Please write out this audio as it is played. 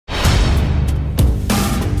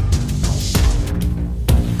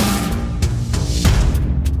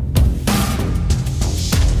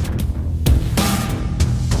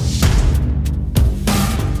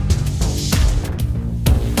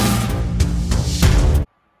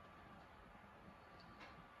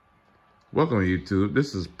Welcome to YouTube.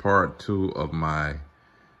 This is part 2 of my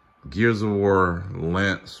Gears of War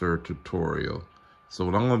Lancer tutorial. So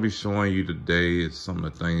what I'm going to be showing you today is some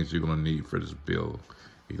of the things you're going to need for this build.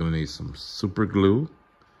 You're going to need some super glue.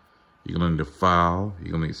 You're going to need a file.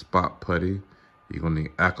 You're going to need spot putty. You're going to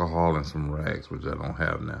need alcohol and some rags, which I don't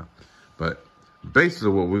have now. But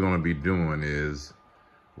basically what we're going to be doing is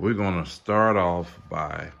we're going to start off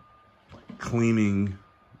by cleaning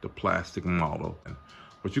the plastic model.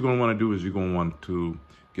 What you're going to want to do is you're going to want to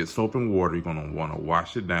get soap and water. You're going to want to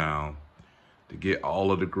wash it down to get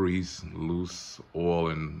all of the grease, loose oil,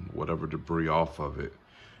 and whatever debris off of it.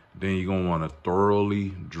 Then you're going to want to thoroughly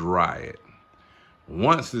dry it.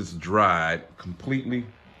 Once it's dried completely,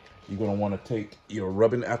 you're going to want to take your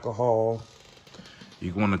rubbing alcohol.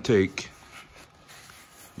 You're going to take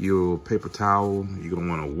your paper towel. You're going to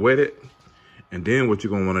want to wet it. And then what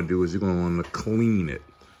you're going to want to do is you're going to want to clean it.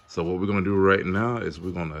 So what we're going to do right now is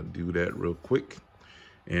we're going to do that real quick.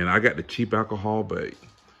 And I got the cheap alcohol, but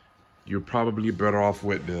you're probably better off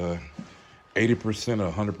with the 80%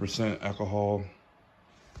 or 100% alcohol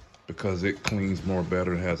because it cleans more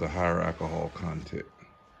better and has a higher alcohol content.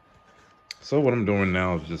 So what I'm doing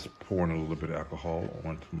now is just pouring a little bit of alcohol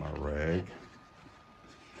onto my rag,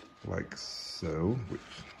 like so, which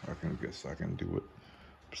I can do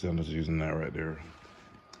it. So I'm just using that right there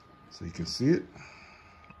so you can see it.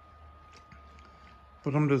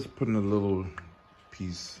 But I'm just putting a little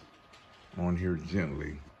piece on here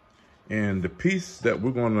gently. And the piece that we're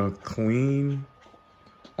gonna clean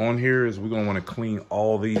on here is we're gonna wanna clean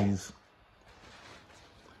all these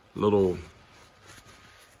little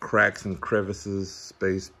cracks and crevices.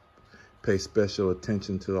 Pay special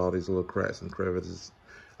attention to all these little cracks and crevices.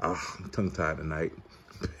 I'm tongue-tied tonight.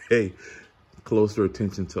 Pay closer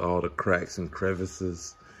attention to all the cracks and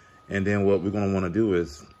crevices. And then what we're gonna wanna do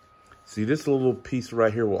is, see this little piece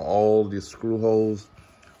right here with all these screw holes?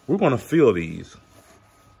 We're gonna fill these.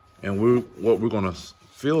 And what we're gonna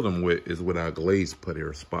fill them with is with our glaze putty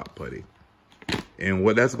or spot putty. And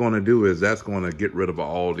what that's gonna do is that's gonna get rid of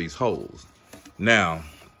all these holes. Now,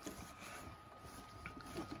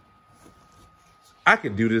 I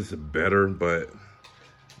could do this better, but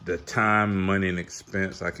the time, money, and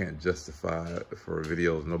expense, I can't justify it for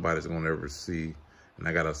videos nobody's gonna ever see. And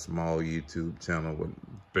I got a small YouTube channel with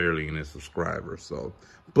barely any subscribers. So,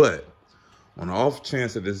 but on the off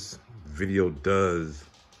chance that this video does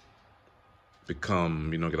become,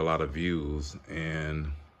 get a lot of views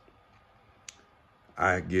and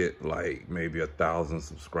I get like maybe 1,000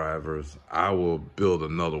 subscribers, I will build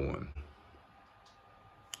another one.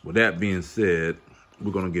 With that being said,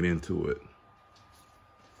 we're gonna get into it.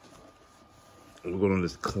 We're gonna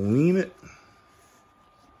just clean it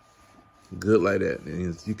good like that. And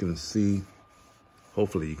as you can see,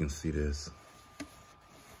 hopefully you can see this.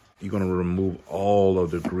 You're gonna remove all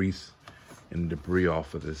of the grease and debris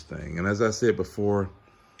off of this thing. And as I said before,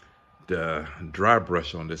 the dry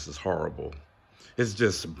brush on this is horrible. It's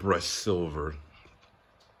just brushed silver.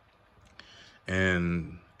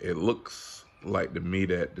 And it looks like to me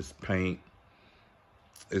that this paint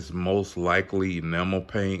is most likely enamel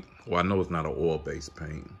paint. Well, I know it's not an oil-based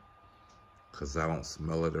paint because I don't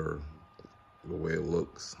smell it or the way it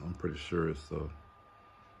looks. I'm pretty sure it's a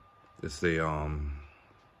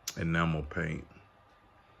enamel paint.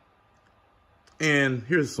 And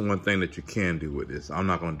here's one thing that you can do with this. I'm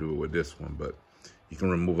not gonna do it with this one, but you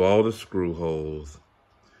can remove all the screw holes.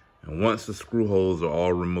 And once the screw holes are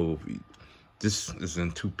all removed, this is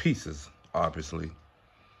in 2 pieces, obviously.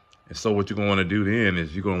 And so what you're gonna wanna do then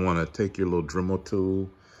is you're gonna wanna take your little Dremel tool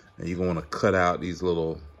and you're gonna wanna cut out these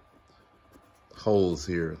little holes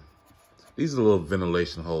here. These are little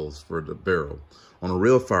ventilation holes for the barrel. On a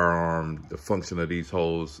real firearm, the function of these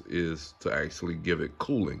holes is to actually give it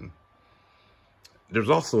cooling. There's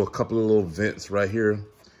also a couple of little vents right here.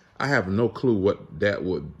 I have no clue what that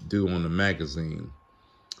would do on the magazine.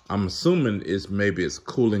 I'm assuming maybe it's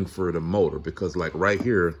cooling for the motor because like right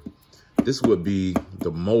here, this would be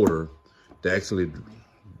the motor that actually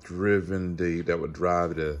that would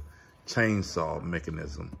drive the chainsaw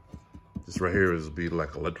mechanism. This right here would be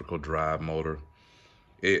like electrical drive motor.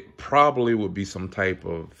 It probably would be some type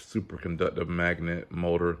of superconductive magnet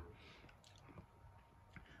motor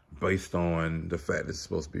based on the fact it's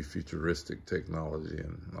supposed to be futuristic technology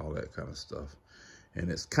and all that kind of stuff.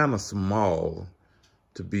 And it's kind of small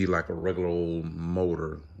to be like a regular old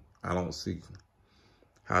motor. I don't see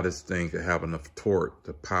how this thing could have enough torque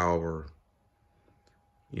to power,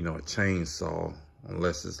 a chainsaw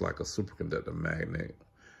unless it's like a superconductor magnet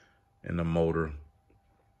in the motor.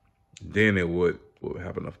 Then it would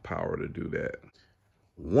have enough power to do that.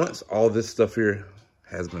 Once all this stuff here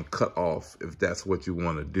has been cut off, if that's what you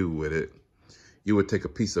want to do with it, you would take a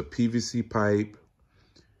piece of PVC pipe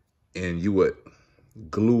and you would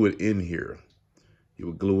glue it in here. You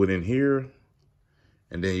would glue it in here,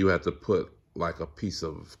 and then you have to put like a piece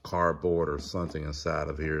of cardboard or something inside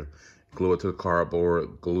of here. Glue it to the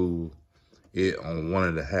cardboard, glue it on one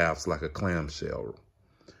of the halves like a clamshell.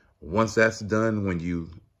 Once that's done, when you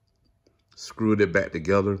screwed it back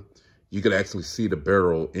together, you could actually see the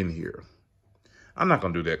barrel in here. I'm not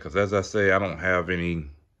gonna do that because, as I say, I don't have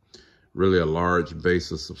really a large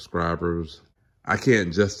base of subscribers. I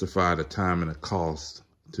can't justify the time and the cost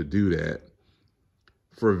to do that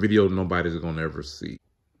for a video nobody's gonna ever see.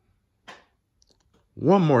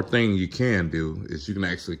 One more thing you can do is you can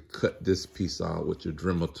actually cut this piece out with your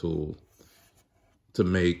Dremel tool to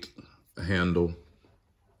make a handle.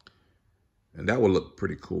 And that would look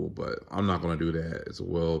pretty cool, but I'm not gonna do that as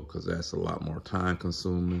well because that's a lot more time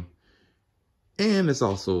consuming. And it's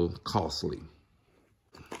also costly.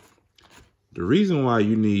 The reason why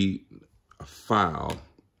you need a file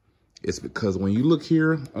is because when you look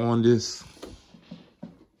here on this,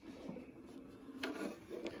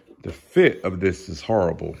 the fit of this is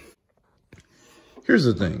horrible. Here's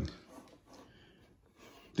the thing.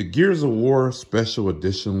 The Gears of War Special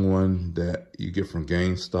Edition one that you get from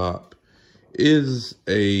GameStop is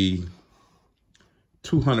a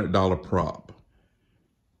 $200 prop.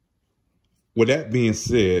 With that being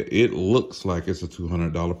said, it looks like it's a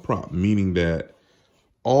 $200 prop, meaning that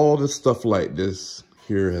all the stuff like this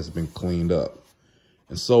here has been cleaned up.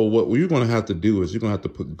 And so what you're gonna have to do is you're gonna have to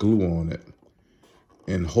put glue on it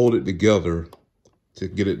and hold it together to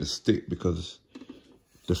get it to stick, because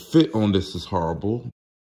the fit on this is horrible.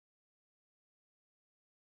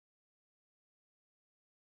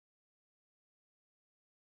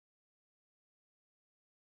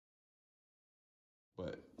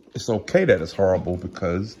 But it's okay that it's horrible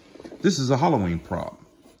because this is a Halloween prop.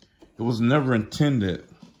 It was never intended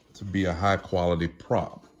to be a high quality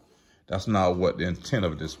prop. That's not what the intent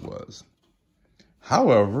of this was.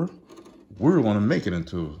 However, we're going to make it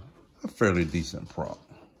into a fairly decent prop.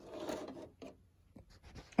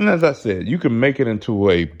 And as I said, you can make it into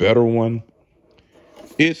a better one.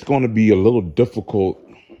 It's going to be a little difficult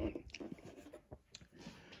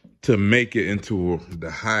to make it into the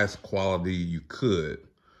highest quality you could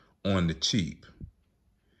on the cheap.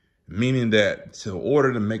 Meaning that in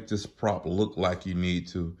order to make this prop look like you need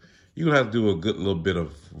to, you're gonna have to do a good little bit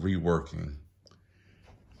of reworking.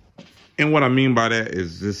 And what I mean by that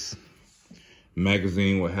is this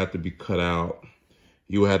magazine will have to be cut out.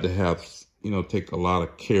 You have to have, take a lot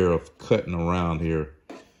of care of cutting around here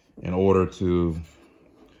in order to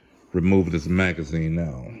remove this magazine.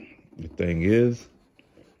 Now, the thing is,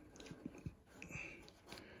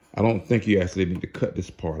 I don't think you actually need to cut this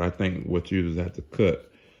part. I think what you just have to cut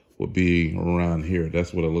would be around here.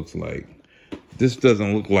 That's what it looks like. This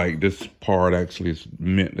doesn't look like this part actually is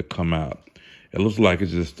meant to come out. It looks like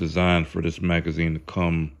it's just designed for this magazine to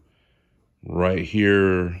come right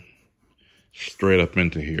here, straight up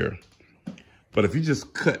into here. But if you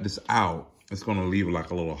just cut this out, it's gonna leave like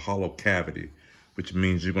a little hollow cavity, which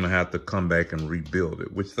means you're gonna have to come back and rebuild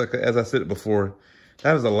it, which, like, as I said before,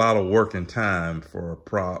 that is a lot of work and time for a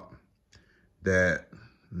prop that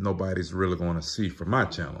nobody's really going to see from my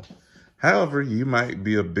channel. However, you might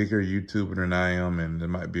be a bigger YouTuber than I am, and there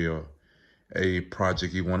might be a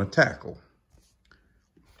project you want to tackle.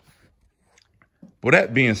 With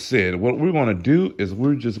that being said, what we're going to do is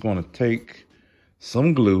we're just going to take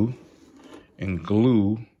some glue and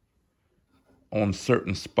glue on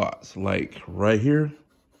certain spots. Like right here,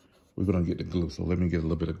 we're going to get the glue. So let me get a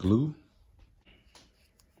little bit of glue.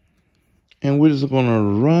 And we're just going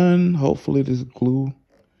to run, hopefully this glue,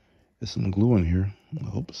 there's some glue in here. I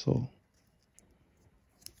hope so.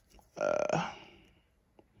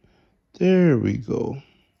 There we go.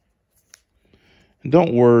 And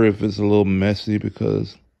don't worry if it's a little messy,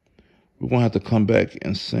 because we're going to have to come back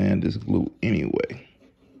and sand this glue anyway.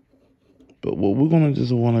 But what we're going to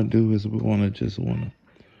just want to do is we're going to just want to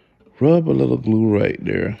rub a little glue right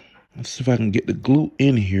there. Let's see if I can get the glue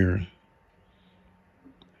in here.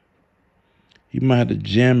 You might have to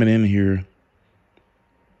jam it in here.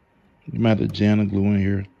 You might have to jam the glue in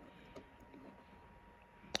here,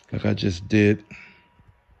 like I just did.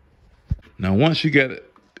 Now, once you get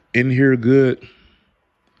it in here good,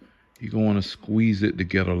 you're going to want to squeeze it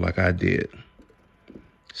together like I did.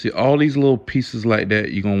 See, all these little pieces like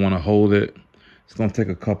that, you're going to want to hold it. It's going to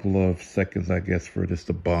take a couple of seconds, I guess, for this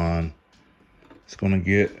to bond. It's going to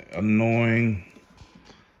get annoying.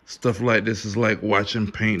 Stuff like this is like watching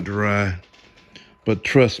paint dry. But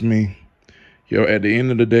trust me, At the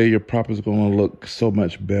end of the day, your prop is going to look so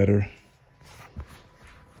much better.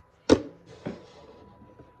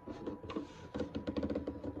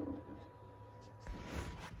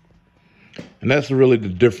 And that's really the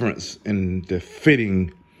difference in the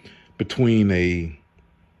fitting between a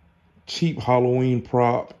cheap Halloween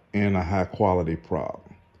prop and a high quality prop.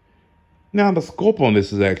 Now the scope on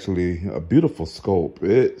this is actually a beautiful scope.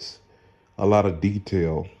 It's a lot of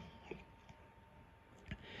detail.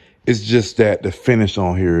 It's just that the finish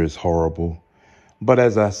on here is horrible. But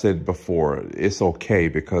as I said before, it's okay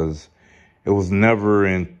because it was never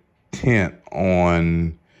intent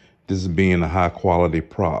on this being a high quality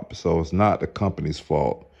prop. So it's not the company's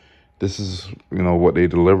fault. This is, what they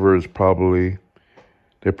deliver is they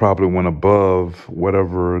probably went above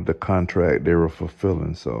whatever the contract they were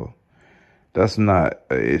fulfilling. So that's not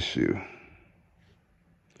an issue.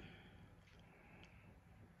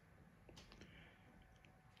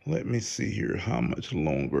 Let me see here how much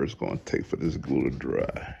longer it's going to take for this glue to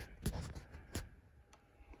dry.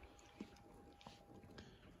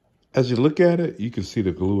 As you look at it, you can see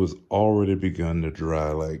the glue has already begun to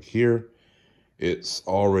dry. Like here, it's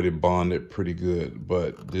already bonded pretty good,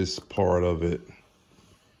 but this part of it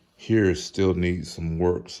here still needs some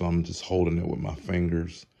work. So I'm just holding it with my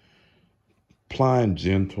fingers, applying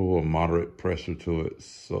gentle or moderate pressure to it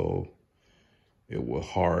so it will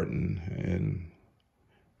harden and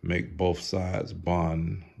make both sides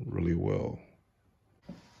bond really well.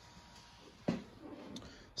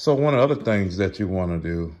 So one of the other things that you want to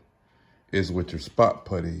do is with your spot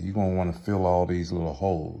putty, you're going to want to fill all these little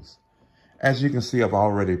holes. As you can see, I've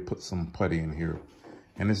already put some putty in here.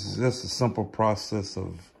 And this is just a simple process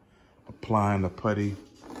of applying the putty.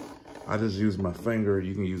 I just use my finger.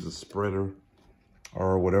 You can use a spreader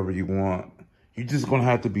or whatever you want. You're just going to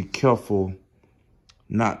have to be careful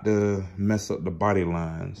not to mess up the body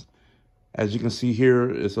lines. As you can see here,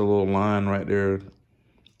 it's a little line right there.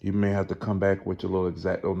 You may have to come back with your little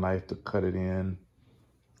X-Acto knife to cut it in.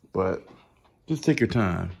 But just take your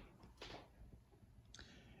time.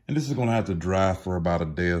 And this is going to have to dry for about a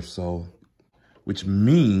day or so, which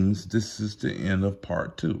means this is the end of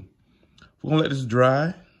part 2. We're going to let this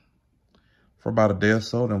dry for about a day or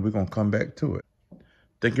so, then we're going to come back to it.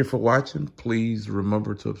 Thank you for watching. Please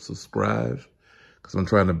remember to subscribe because I'm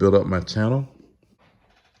trying to build up my channel.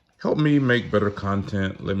 Help me make better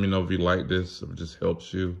content. Let me know if you like this, if it just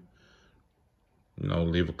helps you.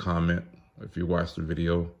 Leave a comment if you watch the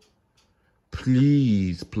video.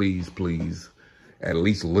 Please, please, please, at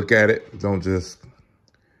least look at it. Don't just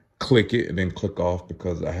click it and then click off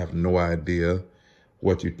because I have no idea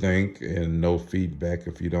what you think and no feedback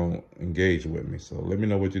if you don't engage with me. So let me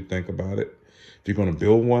know what you think about it. If you're going to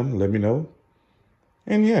build one, let me know.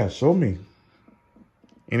 And yeah, show me.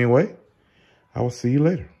 Anyway, I will see you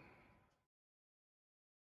later.